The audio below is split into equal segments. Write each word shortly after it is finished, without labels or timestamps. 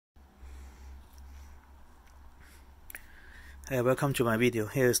Hey, welcome to my video.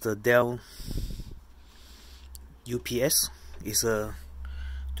 Here's the Dell UPS. It's a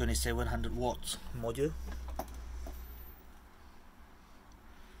 2700 watts module.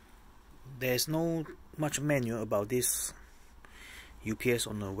 There's no much menu about this UPS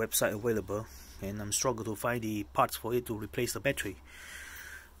on the website available, and I'm struggling to find the parts for it to replace the battery.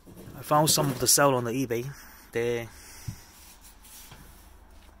 I found some of the sale on the eBay. They're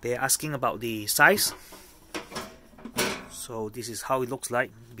asking about the size. So this is how it looks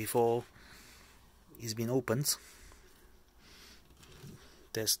like before it's been opened.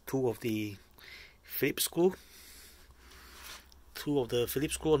 There's two of the Phillips screw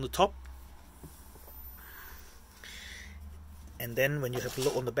on the top, and then when you have a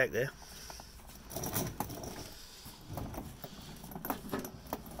look on the back there,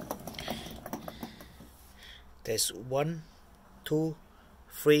 there's 1, 2,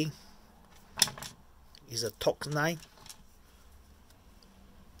 3 is a Torx 9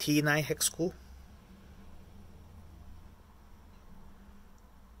 T9 hex screw.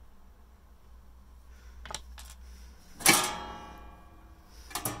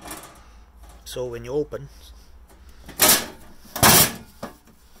 So when you open,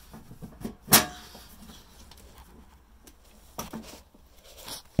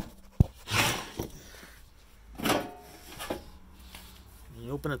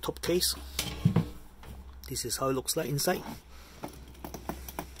 the top case, this is how it looks like inside.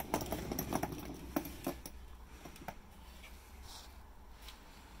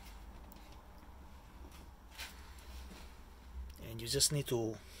 And you just need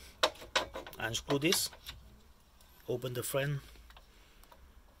to unscrew this, open the front.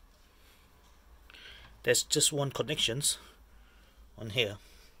 There's just one connections on here.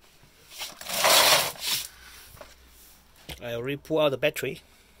 I already pulled out the battery.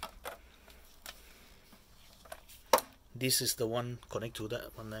 This is the one connect to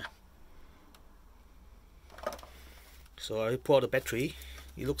that one there. So I pull out the battery.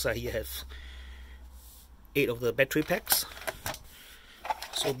 It looks like you have 8 of the battery packs.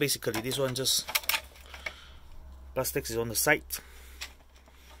 So basically this one just plastic is on the side.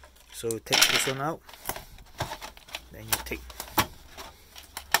 So you take this one out, then you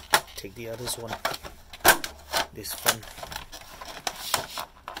take the other one, this front.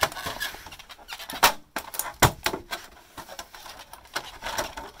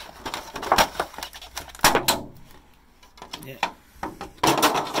 Yeah.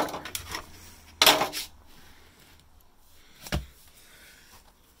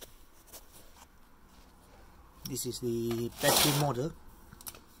 This is the battery model.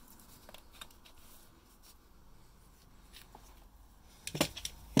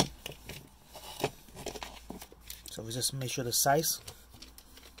 So we just measure the size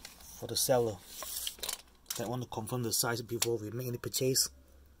for the seller. I want to confirm the size before we make any purchase.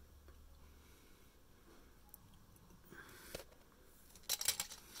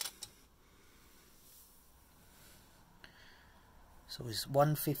 So it's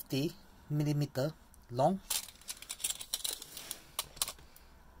 150mm long.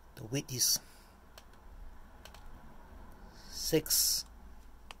 The width is 6,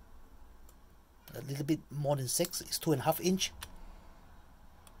 a little bit more than 6. It's 2.5 inch.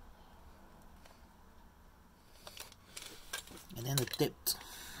 And then the depth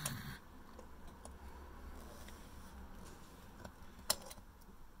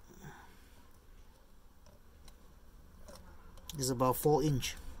is about 4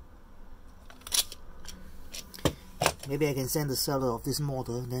 inch. Maybe I can send the seller of this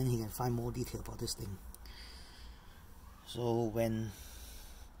model, then he can find more detail about this thing. So when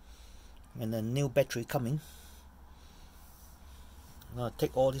the new battery coming, I'm gonna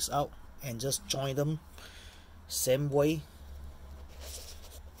take all this out and just join them same way.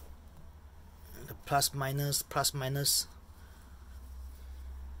 The plus minus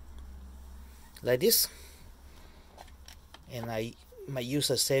like this, and I might use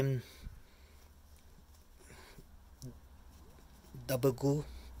the same double glue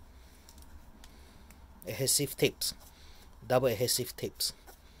adhesive tapes, double adhesive tapes.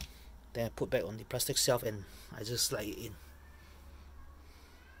 Then I put back on the plastic shelf and I just slide it in.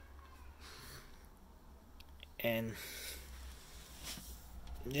 And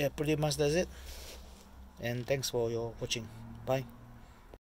yeah, pretty much that's it. And thanks for your watching. Bye.